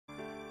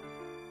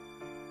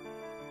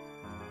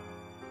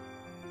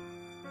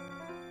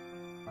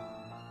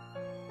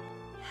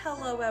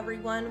Hello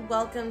everyone,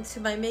 welcome to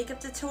my makeup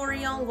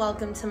tutorial,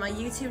 welcome to my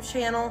YouTube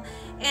channel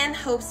and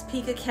Hope's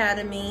Peak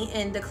Academy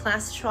in the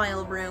class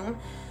trial room.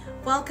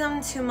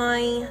 Welcome to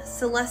my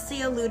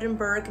Celestia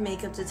Ludenburg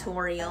makeup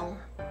tutorial.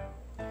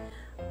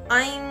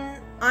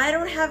 I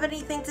don't have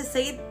anything to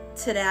say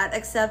to that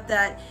except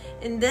that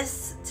in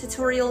this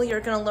tutorial you're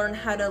going to learn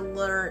how to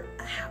learn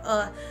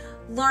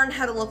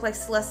how to look like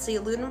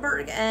Celestia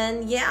Ludenburg,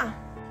 and yeah.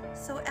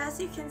 So as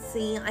you can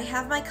see, I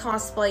have my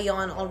cosplay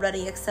on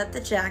already except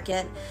the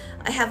jacket.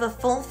 I have a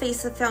full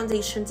face of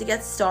foundation to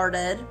get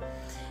started.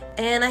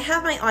 And I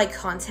have my eye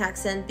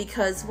contacts in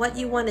because what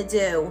you want to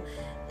do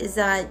is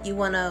that you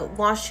want to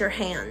wash your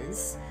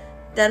hands,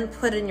 then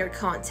put in your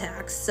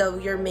contacts. So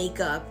your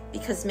makeup,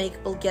 because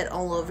makeup will get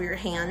all over your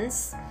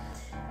hands,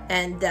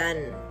 and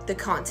then the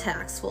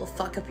contacts will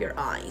fuck up your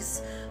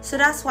eyes. So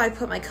that's why I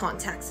put my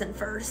contacts in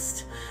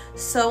first.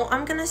 So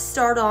I'm gonna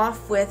start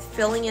off with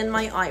filling in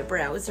my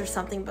eyebrows or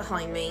something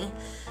behind me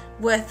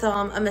with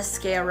a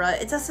mascara.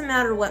 It doesn't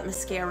matter what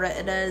mascara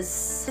it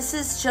is. This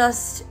is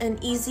just an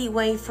easy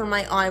way for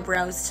my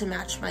eyebrows to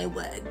match my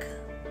wig.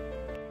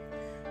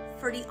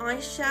 For the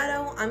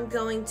eyeshadow, I'm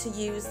going to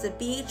use the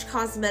BH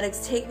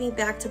Cosmetics Take Me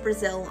Back to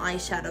Brazil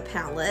eyeshadow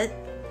palette.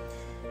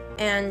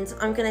 And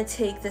I'm going to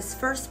take this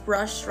first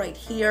brush right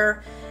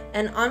here,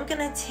 and I'm going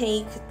to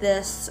take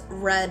this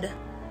red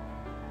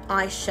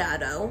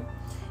eyeshadow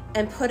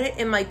and put it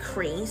in my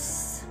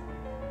crease.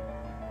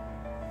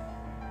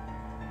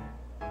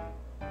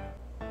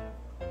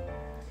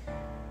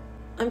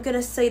 I'm going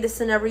to say this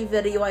in every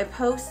video I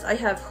post, I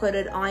have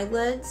hooded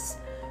eyelids,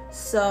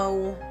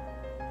 so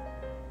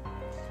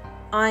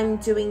I'm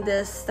doing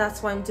this,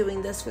 that's why I'm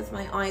doing this with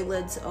my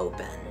eyelids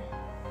open.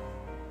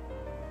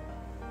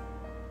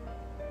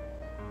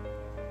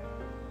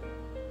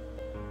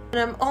 And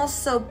I'm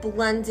also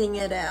blending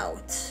it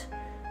out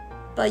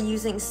by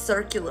using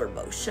circular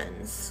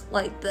motions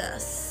like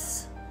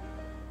this.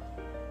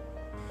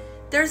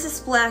 There's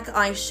this black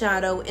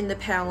eyeshadow in the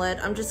palette.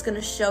 I'm just going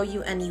to show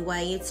you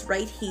anyway. It's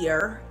right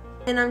here.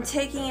 And I'm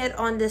taking it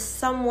on this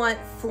somewhat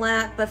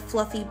flat but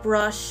fluffy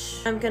brush.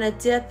 I'm going to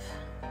dip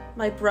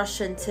my brush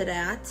into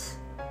that.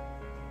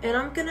 And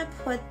I'm going to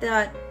put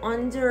that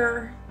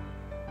under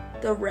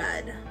the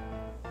red.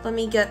 Let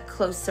me get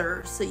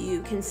closer so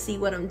you can see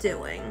what I'm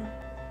doing.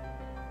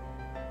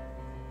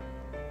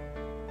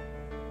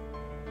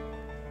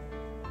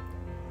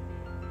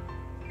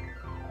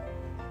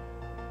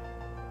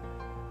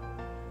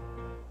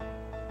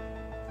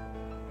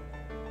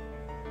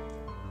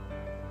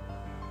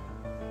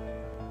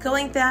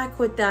 Going back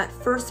with that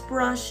first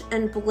brush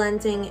and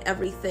blending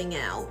everything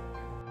out.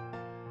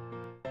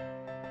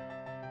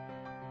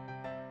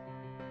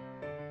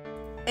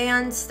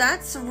 And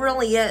that's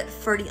really it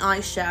for the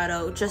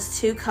eyeshadow, just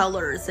two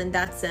colors and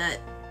that's it.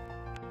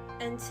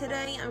 And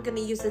today I'm going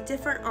to use a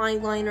different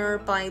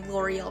eyeliner by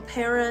L'Oreal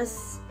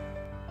Paris.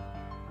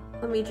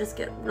 Let me just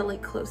get really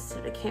close to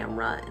the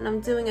camera, and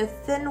I'm doing a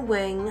thin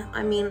wing,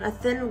 a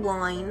thin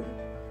line,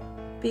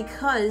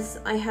 because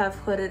I have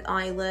hooded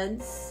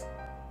eyelids.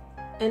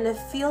 And it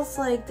feels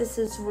like this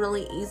is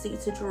really easy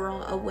to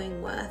draw a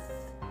wing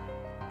with.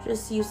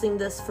 Just using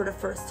this for the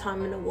first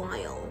time in a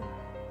while.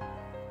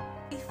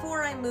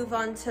 Before I move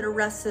on to the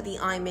rest of the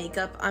eye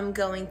makeup, I'm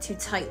going to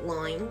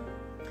tightline,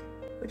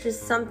 which is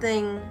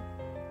something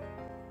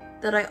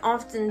that I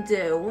often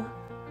do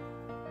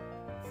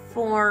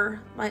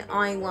for my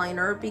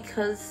eyeliner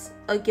because,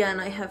 again,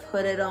 I have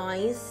hooded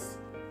eyes.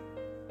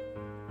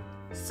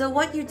 So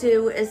what you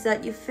do is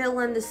that you fill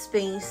in the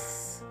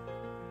space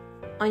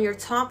on your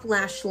top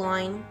lash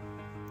line,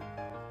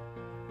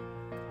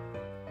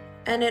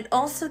 and it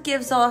also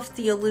gives off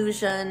the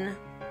illusion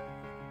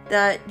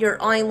that your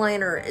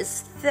eyeliner is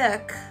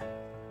thick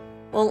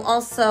while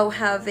also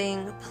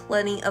having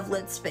plenty of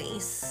lid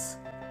space.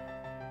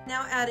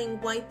 Now adding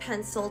white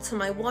pencil to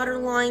my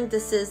waterline.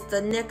 This is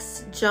the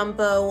NYX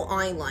Jumbo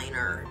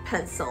Eyeliner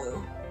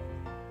Pencil.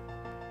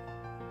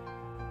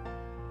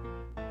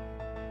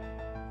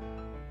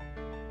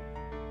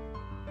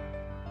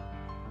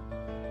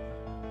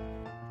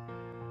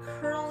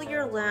 Curl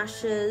your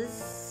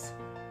lashes,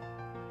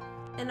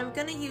 and I'm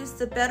going to use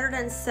the Better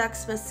Than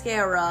Sex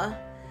mascara,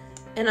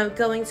 and I'm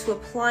going to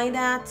apply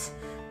that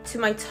to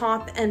my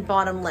top and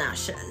bottom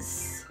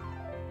lashes.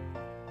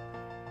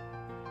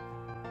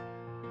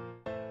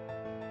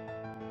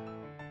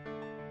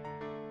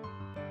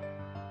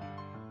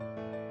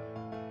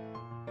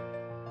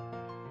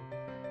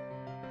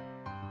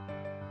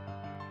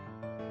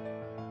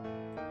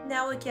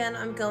 Now again,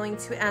 I'm going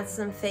to add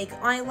some fake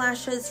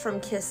eyelashes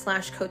from Kiss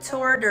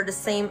Couture. They're the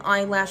same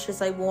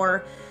eyelashes I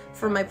wore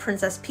for my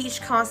Princess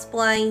Peach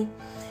cosplay.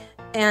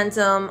 And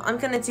I'm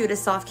going to do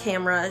this off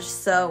camera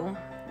so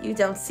you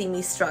don't see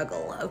me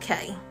struggle,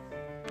 okay?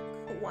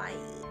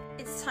 Kawaii.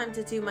 It's time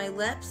to do my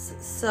lips,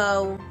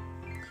 so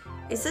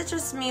is it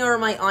just me or are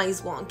my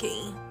eyes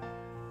wonky?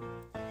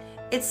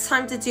 It's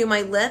time to do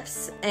my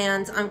lips,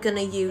 and I'm going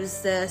to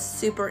use this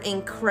Super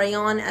Ink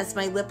Crayon as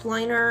my lip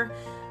liner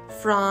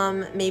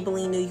from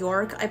Maybelline, New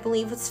York, I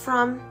believe it's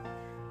from.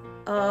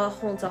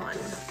 Hold on.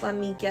 Let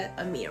me get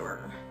a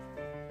mirror.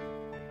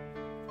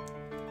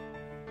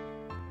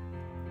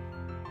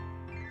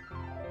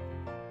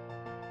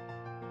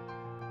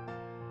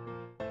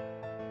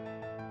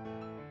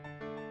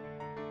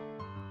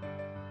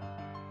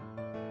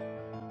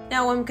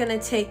 Now I'm gonna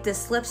take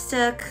this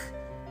lipstick,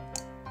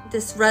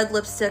 this red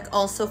lipstick,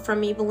 also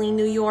from Maybelline,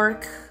 New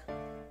York.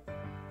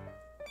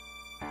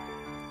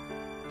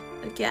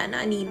 Again,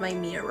 I need my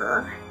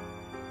mirror.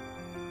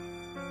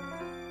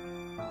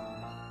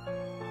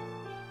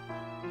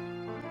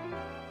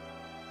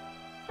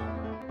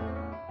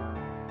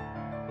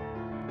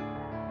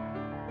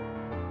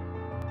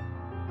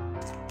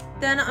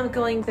 Then I'm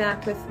going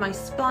back with my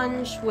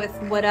sponge with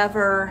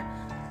whatever,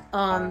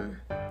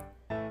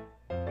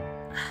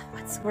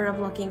 what's the word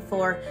I'm looking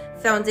for?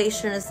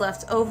 Foundation is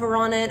left over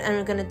on it, and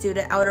I'm gonna do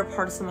the outer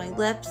parts of my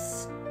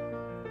lips.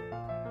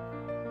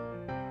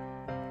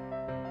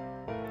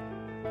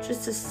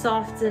 Just to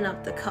soften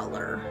up the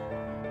color.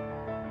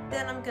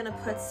 Then I'm gonna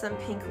put some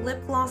pink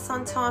lip gloss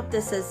on top.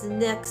 This is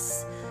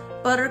NYX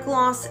Butter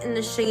Gloss in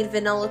the shade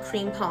Vanilla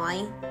Cream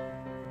Pie.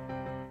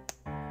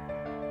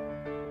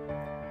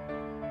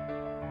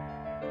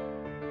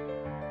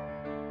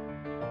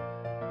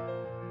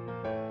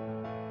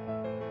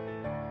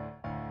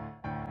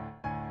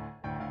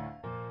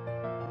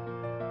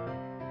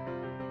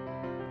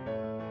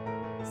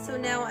 So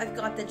now I've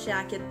got the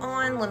jacket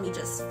on, let me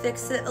just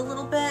fix it a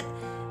little bit.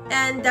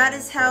 And that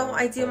is how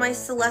I do my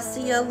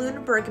Celestia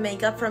Ludenburg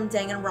makeup from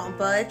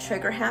Danganronpa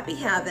Trigger Happy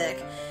Havoc.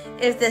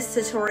 If this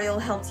tutorial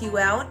helped you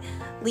out,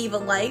 leave a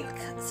like,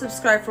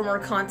 subscribe for more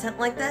content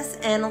like this,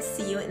 and I'll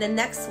see you in the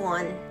next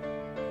one.